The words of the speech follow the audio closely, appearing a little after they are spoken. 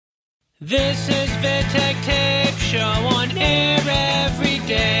This is Vittek Tape Show on air every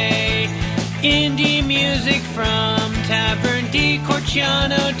day. Indie music from Tavern di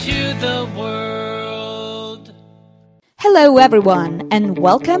Corciano to the world. Hello everyone and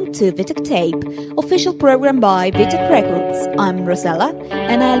welcome to Vittek Tape, official program by Vittek Records. I'm Rosella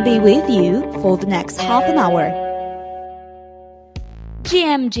and I'll be with you for the next half an hour.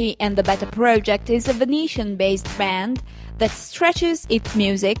 GMG and the Beta Project is a Venetian-based band that stretches its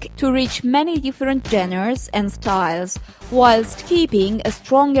music to reach many different genres and styles, whilst keeping a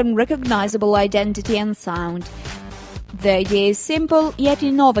strong and recognizable identity and sound. The idea is simple yet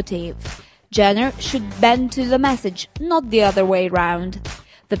innovative. Genre should bend to the message, not the other way round.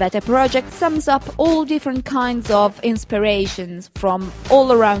 The Beta Project sums up all different kinds of inspirations from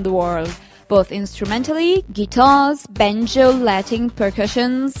all around the world, both instrumentally, guitars, banjo, Latin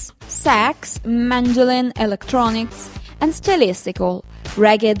percussions, sax, mandolin, electronics, and stylistical,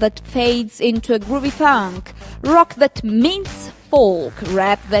 reggae that fades into a groovy funk, rock that meets folk,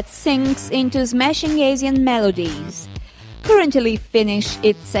 rap that sinks into smashing Asian melodies. Currently finished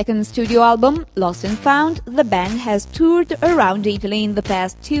its second studio album, Lost and Found, the band has toured around Italy in the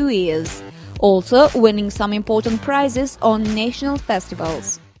past 2 years, also winning some important prizes on national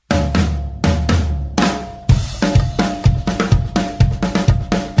festivals.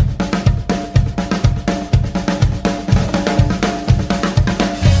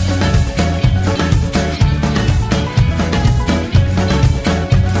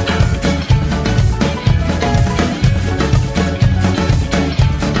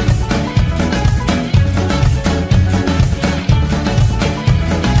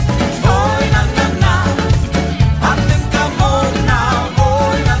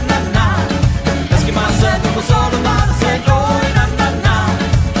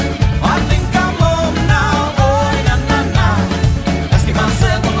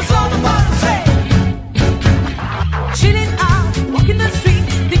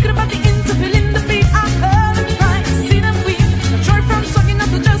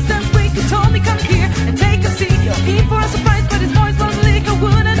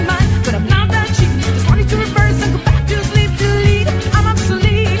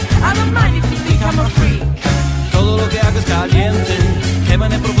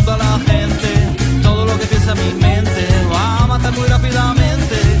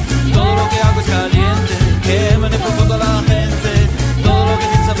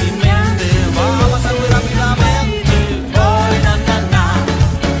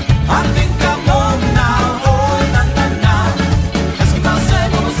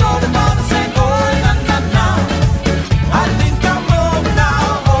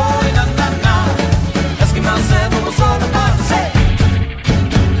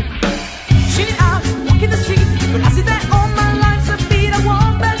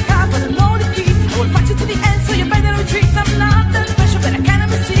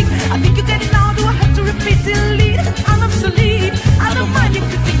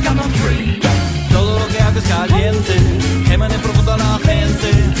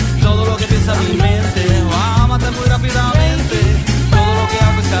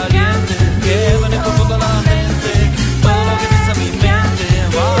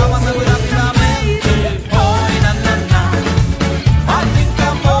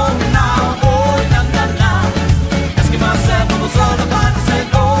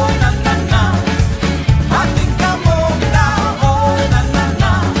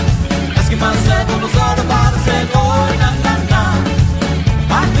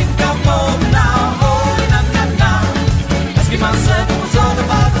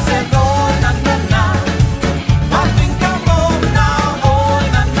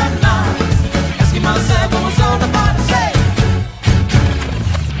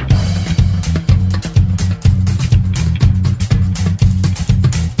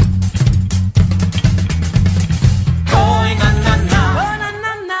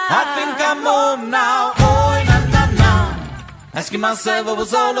 Myself, I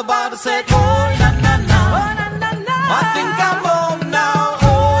was all about to say, oh, na, na, na. Oh, na, na, na. I think I'm home now,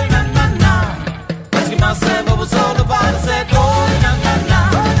 oh, na, na, na. Asking myself, I was all about to say, oh, na, na, na.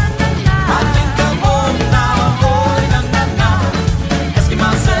 Oh, na, na, na. I think I'm home now, oh, na, na, na. Asking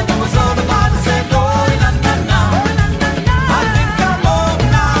myself, I was all about to say, oh, na, na, na. Oh, na, na, na. I think I'm home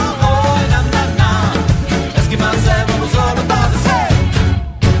now, oh, na, na, na. Asking myself, I was all about to say.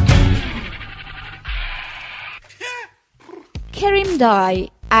 Karim Dai,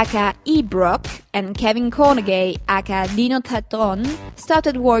 aka E.Brock, and Kevin Cornegay, aka Dino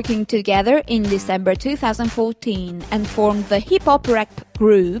started working together in December 2014 and formed the hip-hop rap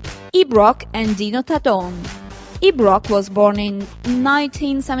group E.Brock and Dino. E.Brock was born in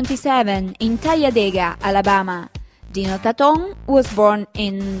 1977 in Talladega, Alabama. Dino was born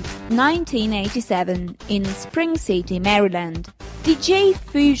in 1987 in Spring City, Maryland. DJ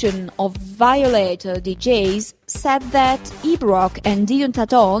Fusion of Violator DJs said that E.Brock and Dino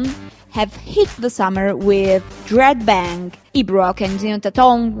have hit the summer with Dread Bang. E.Brock and Dino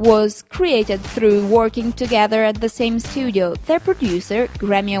was created through working together at the same studio. Their producer,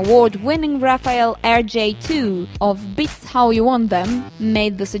 Grammy Award-winning Raphael RJ2 of Beats How You Want Them,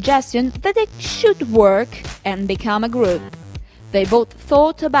 made the suggestion that they should work and become a group. They both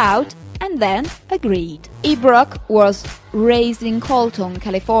thought about and then agreed. E.Brock was raised in Colton,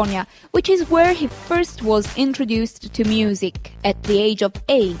 California, which is where he first was introduced to music at the age of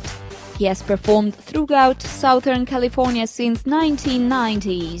 8. He has performed throughout Southern California since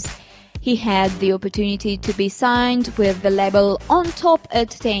 1990s. He had the opportunity to be signed with the label On Top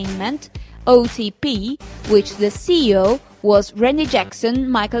Entertainment, OTP, which the CEO was Randy Jackson,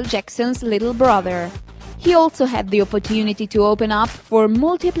 Michael Jackson's little brother. He also had the opportunity to open up for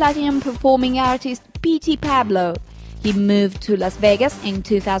multi-platinum performing artist P.T. Pablo. He moved to Las Vegas in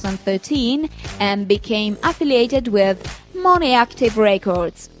 2013 and became affiliated with Money Active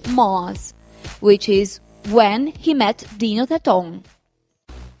Records, MOZ, which is when he met Dino.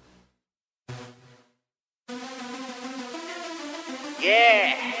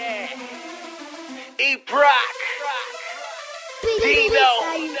 Yeah, E.Brock, Dino,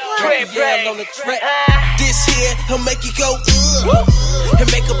 on the track. This here, he'll make you go and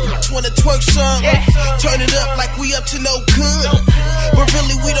make a bitch wanna twerk some. Turn it up like we up to no good, but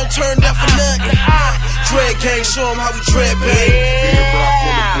really we don't turn down for nothing. Dread gang, show 'em how we dread bang.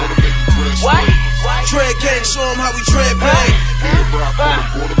 What? Dread gang, show 'em how we dread bang.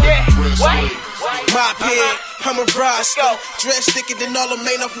 What? Mop head, I'm a roster. Dress thicker than all the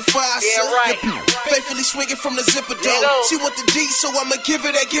main off of fire. Yeah, right. Faithfully swinging from the zipper door. She want the D, so I'ma give her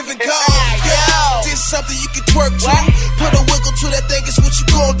that give and go. Yo. This something you can twerk to. Put a wiggle to that thing, is what you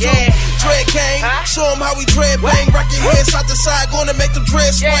gon' do. Yeah. Dread gang, show 'em how we dread bang. Rock your head side to side, gonna make them dread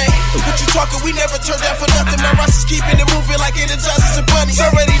swing. What you talking, we never turn down for nothing. My Rockess keeping it moving like Energizers and bunnies.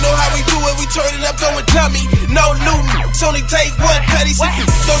 Already know how we do it, we turn it up, going dummy. No new, it's only take one petty.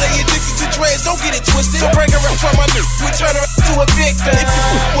 So they addicted to dreads, don't get it twisted. So bring her up from my new, we turn her to a victim. If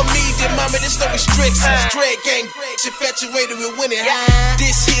you with me, then mama, there's no restrictions. Dread gang, infatuated with winning.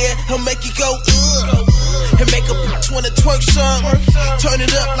 This here, he'll make you go and make a bitch wanna twerk some. Turn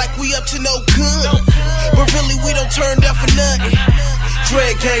it up like we up to no good, but really we don't turn down for nothing.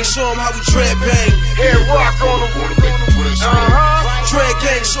 Dread gang, show 'em how we dread bang. Head rock on them. Dread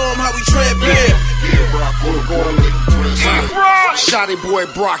gang, show 'em how we dread bang. Shotty boy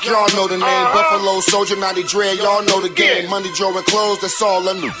Brock, y'all know the name. Buffalo Soldier, Naughty Dread, y'all know the game. Money, Joe, and clothes, that's all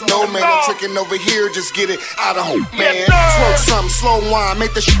I knew. No man, I'm tricking over here, just get it out of home, man. Twerk something, slow wine,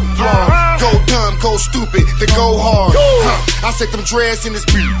 make the shit long. Go dumb, go stupid, then go hard. I set them dreads in this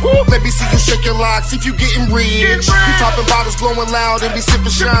beat. Let me see you shake your locks if you getting rich. Be popping bottles, blowing loud, and be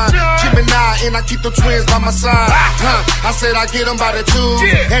sipping shine. Gemini, and I keep the twins by my side. I said I get them by the two,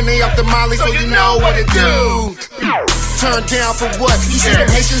 and they up the molly, so you know what it do. Turn down for what? You see them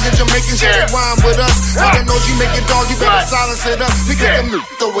Haitians and Jamaicans, yeah, they rhyme with us. All they know you make it dog, you better silence it up. Look at them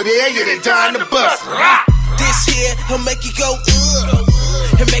over there, yeah, they dying to bust. This here, he'll make you go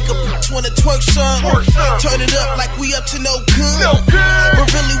and make a bitch wanna twerk some. Turn it up like we up to no good,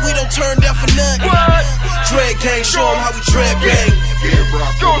 but really we don't turn down for nothing. Dread gang, show 'em how we dread bang.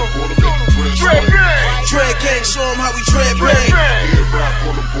 Dread gang, show 'em how we dread bang.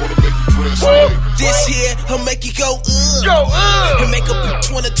 This here, he'll make you go and make a bitch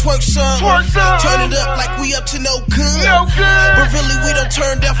wanna twerk some. Turn it up like we up to no good, but really we don't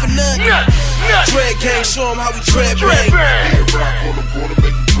turn down for nothing. Dread gang, show 'em how we dread bang.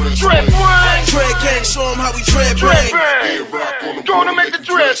 Dread swing. Dread gang, show 'em how we dread bang. Gonna make the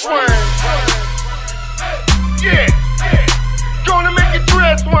dread swing. Yeah. Gonna make it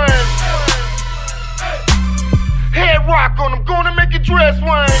dread swing. Head rock on them, gonna make it dread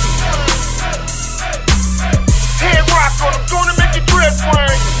swing. Head rock on them, gonna make it dread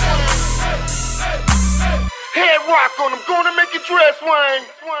swing. Head rock on them, gonna make it dread swing.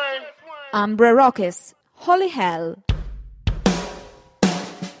 Ambra Rockess, Holy Hell.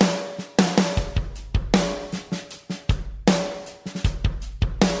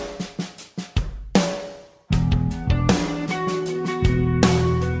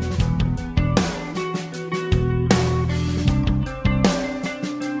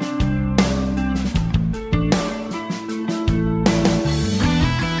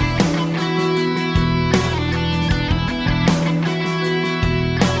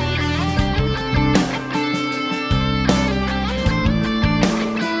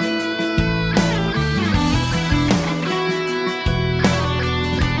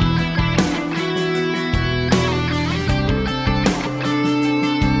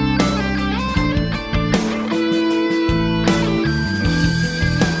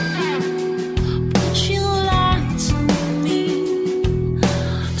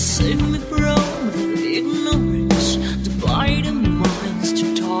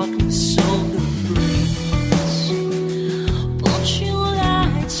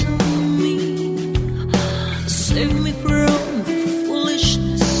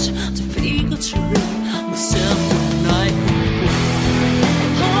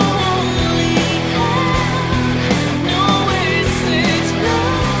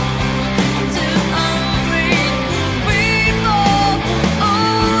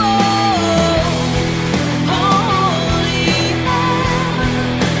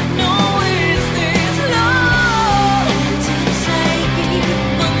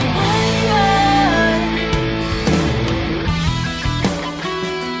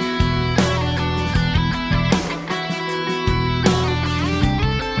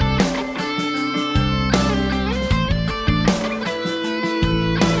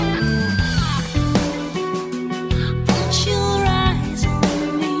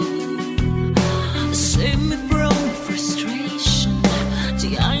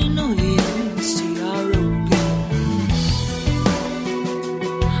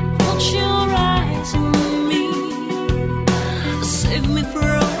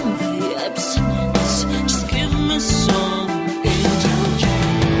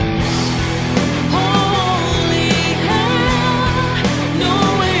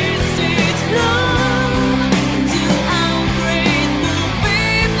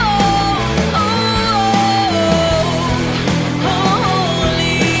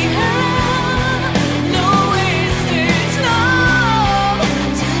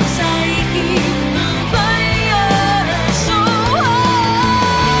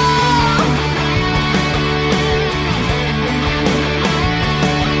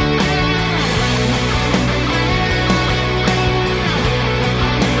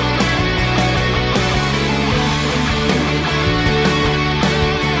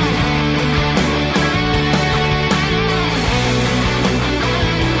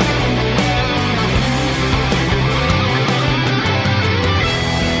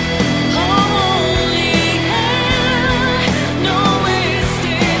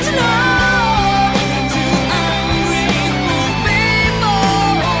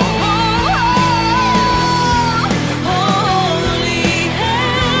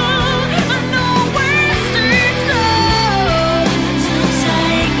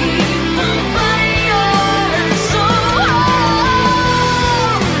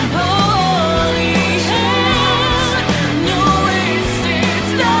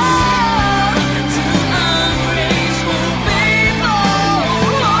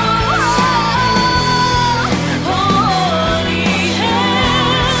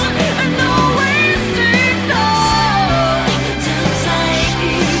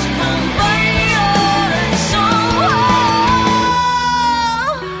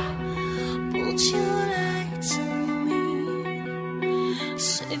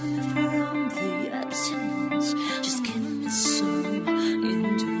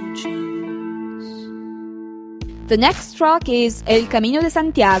 The next track is El Camino de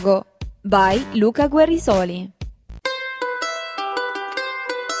Santiago by Luca Guerisoli.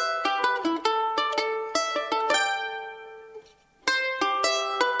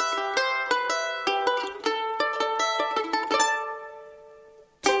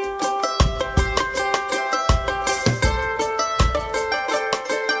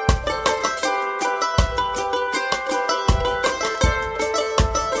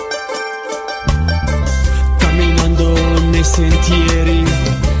 Sentieri,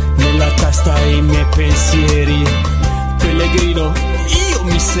 nella testa i miei pensieri, pellegrino io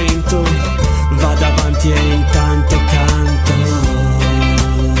mi sento, vado avanti e intanto canto.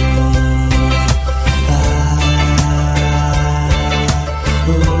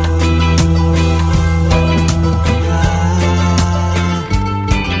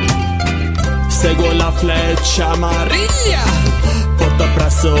 Seguo la fleccia amariglia, porto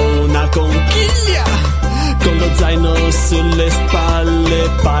appresso una conchiglia. Con lo zaino sulle spalle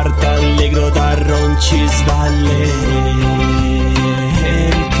parto allegro da Roncisvalle.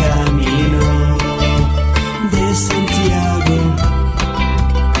 El camino de Santiago,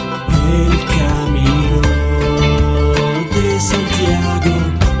 el camino de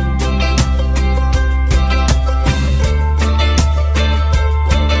Santiago.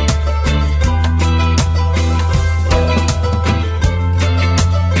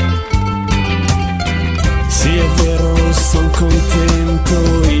 Son contento,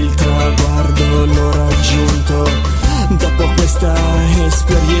 il traguardo l'ho raggiunto. Dopo questa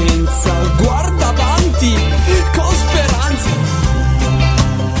esperienza guarda avanti con speranza.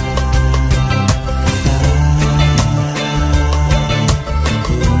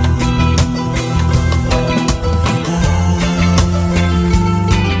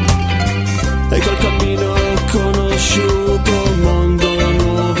 E col cammino conosciuto un mondo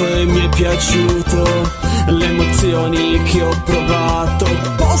nuovo e mi è piaciuto. Le emozioni che ho provato,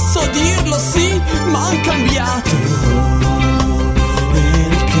 posso dirlo sì, ma han cambiato.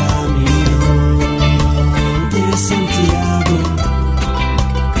 El camino de Santiago,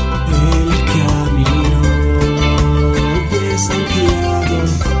 el camino de Santiago,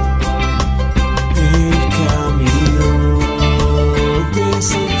 el camino de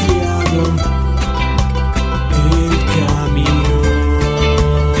Santiago, el camino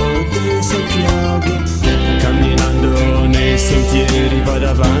de Santiago. Camminando nei sentieri vado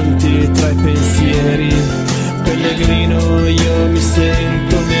avanti tra i pensieri, pellegrino io mi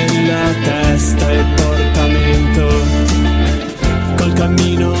sento nella testa e portamento. Col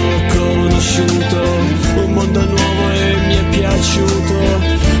cammino conosciuto un mondo nuovo e mi è piaciuto.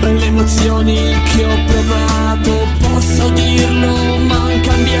 Le emozioni che ho provato, posso dirlo, ma han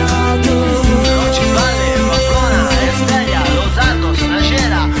cambiato. Roncisvalle, Pamplona, Estella, Los Altos,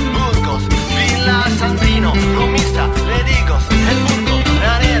 Najera, Burgos, Villa San Dino, Romista, Ledigos, El Burgo,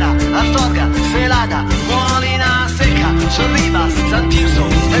 Ranera, Astorga, Celada, Molina Seca, Sorribas, San Tirso,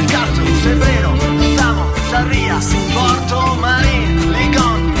 El Castro, Cebrero, Samo, Sarria, Porto Marín,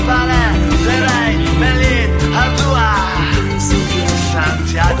 Licón, Valais, Terrey, Melín, Ardua,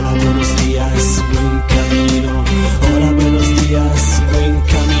 Santiago. Hola, buenos días, buen camino. Hola, buenos días, buen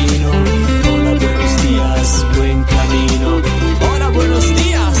camino. Hola, buenos días, buen camino. Hola, buenos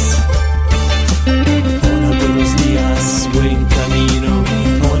días. Hola, buenos días, buen camino.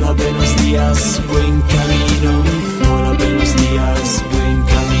 Hola, buenos días, buen camino. Hola, buenos días, buen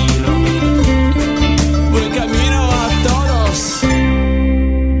camino. Buen camino a todos.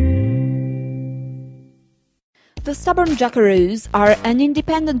 The Stubborn Jakaroos are an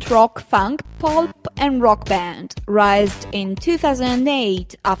independent rock, funk, pulp and rock band, raised in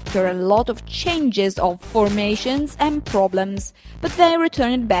 2008 after a lot of changes of formations and problems, but they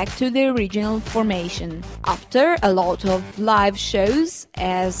returned back to the original formation. After a lot of live shows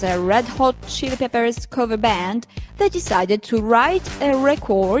as a Red Hot Chili Peppers cover band, they decided to write and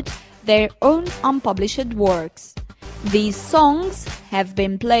record their own unpublished works. These songs have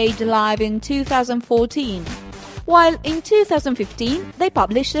been played live in 2014. While in 2015 they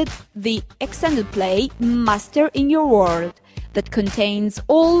published the extended play Master in Your World, that contains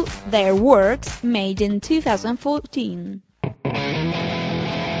all their works made in 2014.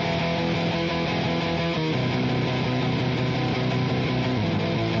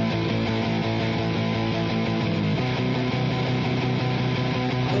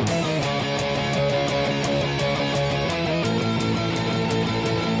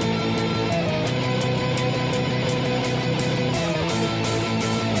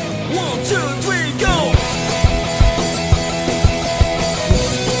 One, two, three, go!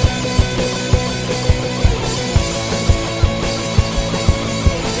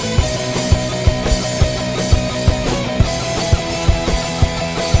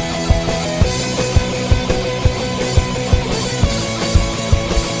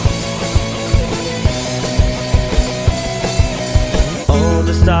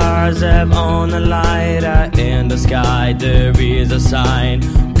 stars have on a light in the sky. There is a sign,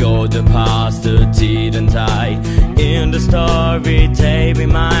 go the past the teeth and tie. In the story they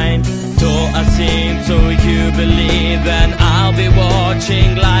remind, though I seem so you believe, and I'll be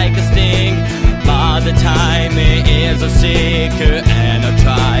watching like a sting. By the time it is a secret, and I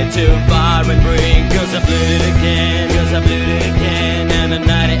try to fire and bring, cause I blew it again, cause I blew it again. And the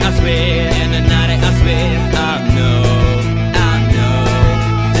night I swear, and the night I swear, I know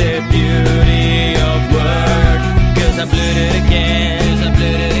the beauty of word. Cause I blew it again, cause I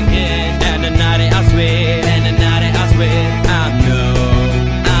blew it again. And the night I swear, and the night I swear, I know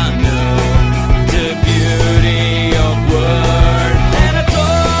the beauty of word. And I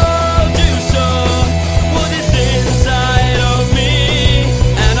told you so, what is inside of me,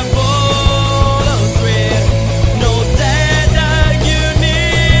 and I follow through. Know that you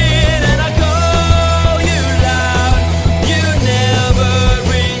need, and I call you loud. You never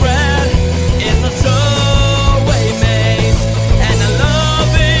regret. It's a subway maze, and I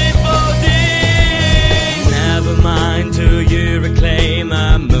love it for this. Never mind who you reclaim,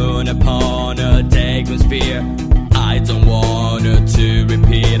 a moon upon a atmosphere. I don't want to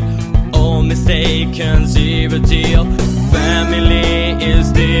repeat all mistaken zero deal. Family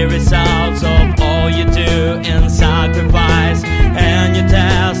is the result of all you do in sacrifice, and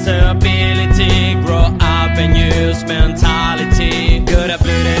your ability grow up and use mentality. Could I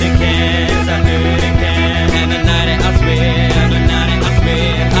blew it again? Cause I blew it again. And the night I swear, and the night I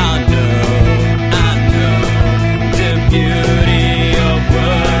swear, I know the beauty of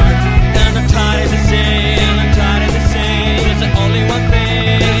word. And I'm tired to say, and I'm tired to say, there's only one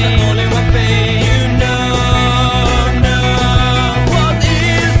thing, there's only one thing. You know what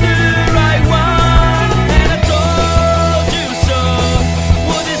is the right one. And I told you so,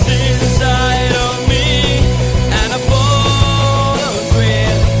 what is inside of me, and I follow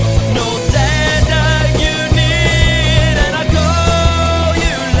through. Know that you need, and I call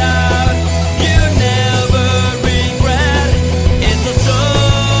you loud. You never regret. It's a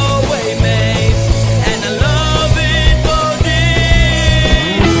subway maze, and I love it for this.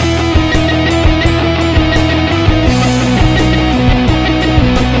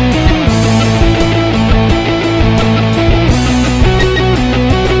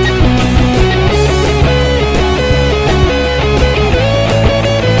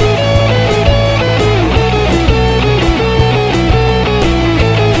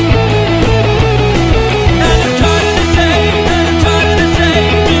 And I'm trying to say,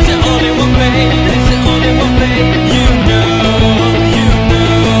 there's the only one way, there's the only one way. You know,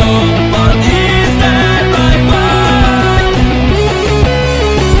 what is that right one?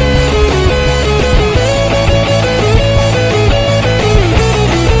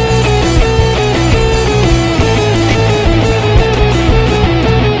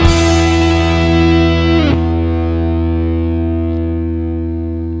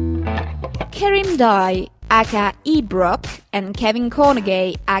 Kerim Dye, aka E.Brock, and Kevin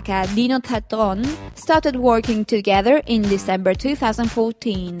Cornegay, aka Dino started working together in December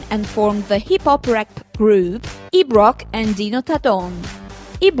 2014 and formed the hip-hop rap group E.Brock and Dino.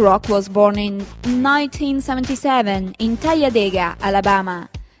 E.Brock was born in 1977 in Talladega, Alabama.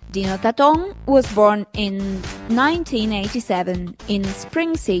 Dino was born in 1987 in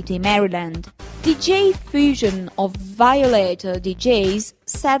Spring City, Maryland. DJ Fusion of Violator DJs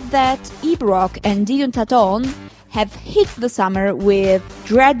said that E.Brock and Dino have hit the summer with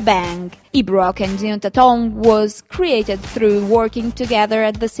Dread Bang. E.Brock and Dino was created through working together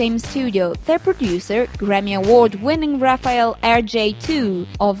at the same studio. Their producer, Grammy Award-winning Raphael RJ2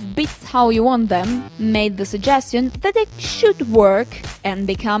 of Beats How You Want Them, made the suggestion that they should work and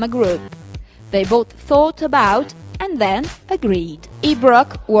become a group. They both thought about and then agreed.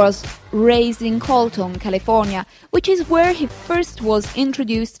 E.Brock was raised in Colton, California, which is where he first was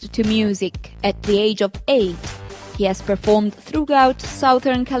introduced to music at the age of 8. He has performed throughout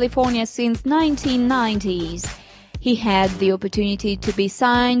Southern California since 1990s. He had the opportunity to be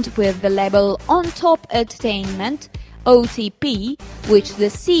signed with the label On Top Entertainment, OTP, which the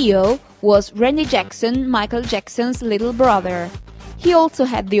CEO was Randy Jackson, Michael Jackson's little brother. He also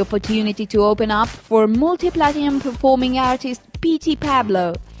had the opportunity to open up for multi-platinum performing artist P.T.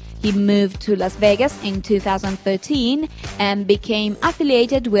 Pablo. He moved to Las Vegas in 2013 and became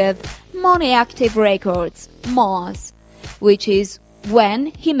affiliated with Money Active Records, MOS, which is when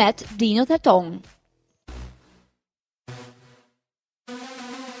he met Dino.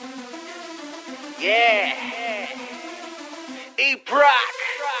 Yeah. E.Brock.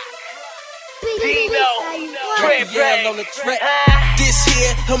 Dino. On the track. This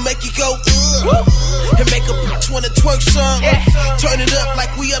here, he'll make you go, and make a wanna twerk some. Turn it up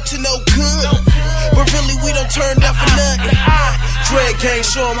like we up to no good. But really we don't turn down for nothing. Dread gang,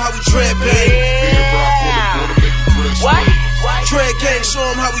 show 'em how we dread bang. What? Dread gang, show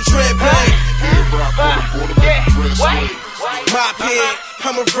 'em how we dread bang. What? Mop head,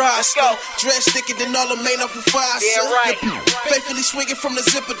 I'm a roster. Dress thicker than all the main off of fire. Yeah, right. Faithfully swinging from the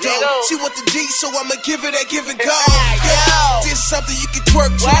zipper door. She want the D, so I'ma give her that give and go. Yo. This something you can twerk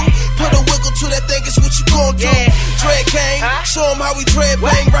to. Put a wiggle to that thing, is what you gon' do. Dread gang, show 'em how we dread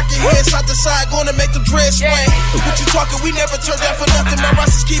bang. Rock your head side to side, gonna make them dread swing. What you talking, we never turn down for nothing. My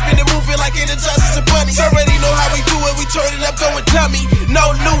Rockess keeping it moving like Energizers and bunnies. Already know how we do it, we turn it up, going dummy.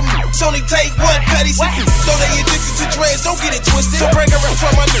 No new, it's only take one petty. So they addicted to dreads, don't get it twisted. So bring her up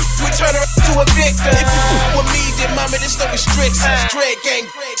from my new, we turn her to a victim. If you with me, then mama, there's no restrictions. Dread gang,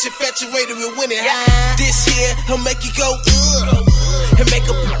 infatuated with winning. This here, he'll make you go, and make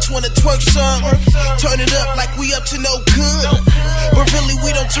a bitch wanna twerk some. Turn it up like we up to no good. But really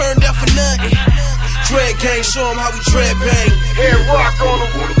we don't turn down for nothing. Dread gang, show 'em how we dread bang. Head rock on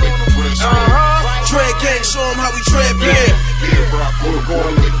them. Dread gang, show 'em how we dread bang.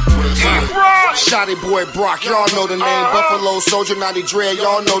 Shotty boy Brock, y'all know the name. Buffalo Soldier, Naughty Dread,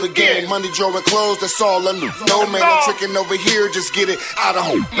 y'all know the game. Money, Joe, and clothes, that's all I knew. No man, I'm tricking over here, just get it out of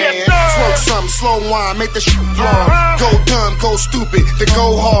home, man. Twerk something, slow wine, make the shit long. Go dumb, go stupid, then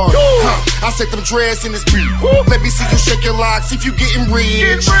go hard. I set them dreads in this beat. Let me see you shake your locks if you getting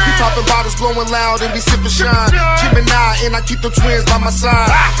rich. We popping bottles, blowing loud, and we sipping shine. Gemini, and I keep the twins by my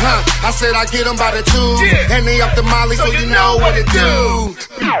side. I said I get them by the two, and they up the molly, so you know what it do.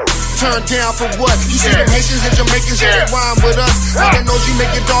 Turn down for what? You see them Haitians and Jamaicans, they rhyme with us. All that knows you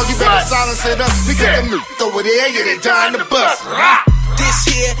make your dog, you better silence it up. Because them niggas over there, yeah, they dying to bust. This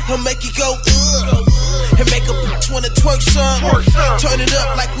here, he'll make you go, and make a bitch wanna twerk some. Turn it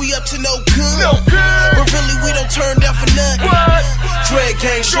up like we up to no good. But really we don't turn down for nothing. Dread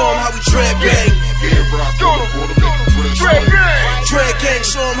gang, show 'em how we dread bang. Dread gang,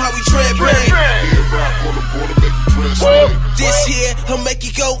 show 'em how we dread bang. This here, he'll make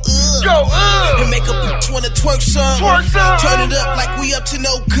you go, and make a bitch wanna twerk some. Turn it up like we up to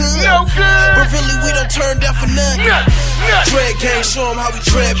no good. But really we don't turn down for nothing. Dread gang, show 'em how we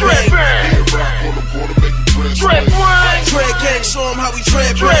dread bang. Dread swing. Dread gang, show 'em how we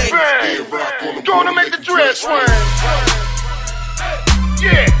dread bang. Gonna make the dread swing.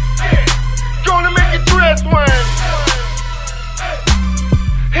 Yeah. Gonna make your dread swing.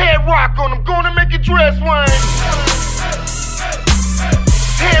 Head rock on them, gonna make your dread swing.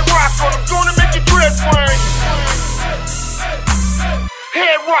 Head rock on them, gonna make your dread swing.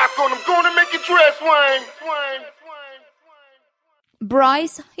 Head rock on them, gonna make your dread swing.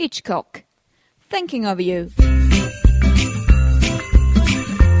 Bryce, Hitchcock. Thinking of you.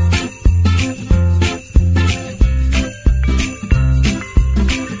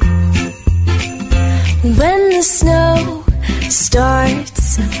 When the snow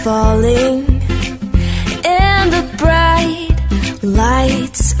starts falling and the bright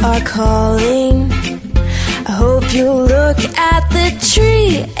lights are calling, I hope you look at the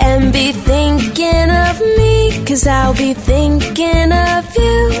tree and be thinking of me, 'cause I'll be thinking of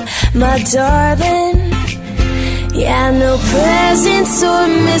you, my darling. Yeah, no presents or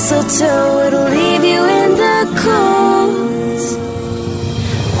mistletoe, it'll leave you in the cold.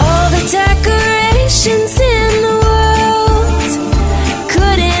 All the decorations in the world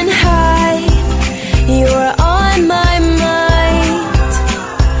couldn't hide, you're on my mind.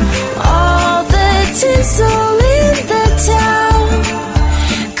 All the tinsel in the town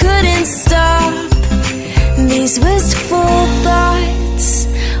couldn't stop these wistful thoughts.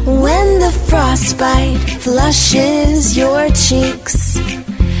 When the frostbite flushes your cheeks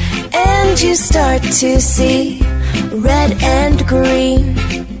and you start to see red and green,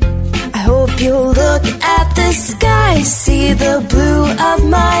 I hope you'll look at the sky, see the blue of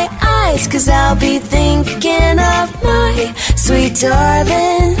my eyes, 'cause I'll be thinking of my sweet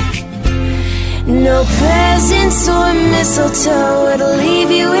darling. No presents or mistletoe, it'll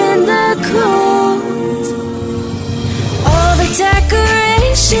leave you in the cold. All the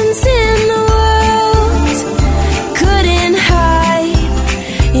decorations in the world couldn't hide,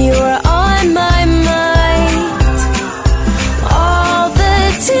 you're on my mind. All the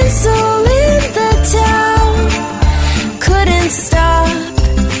tinsel in the town couldn't stop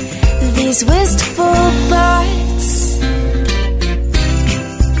these wistful thoughts.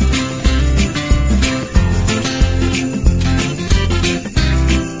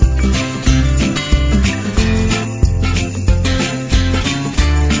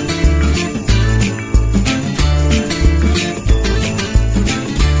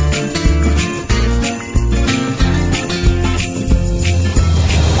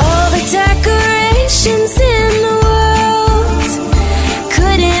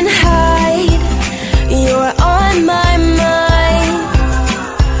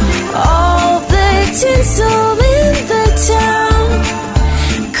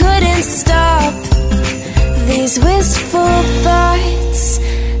 these wistful thoughts.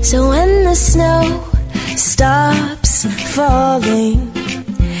 So when the snow stops falling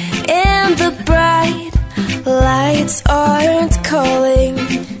and the bright lights aren't calling,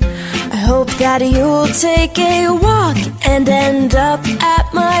 I hope that you'll take a walk and end up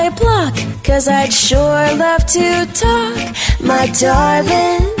at my block, 'cause I'd sure love to talk, my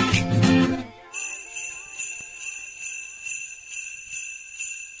darling.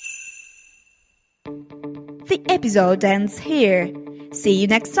 The episode ends here. See you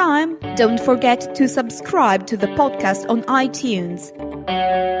next time. Don't forget to subscribe to the podcast on iTunes.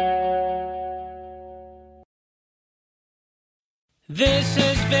 This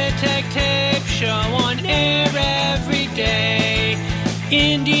is Vittek Tape Show on air every day.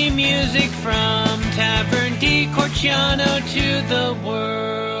 Indie music from Tavern di Corciano to the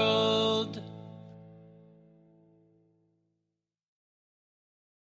world.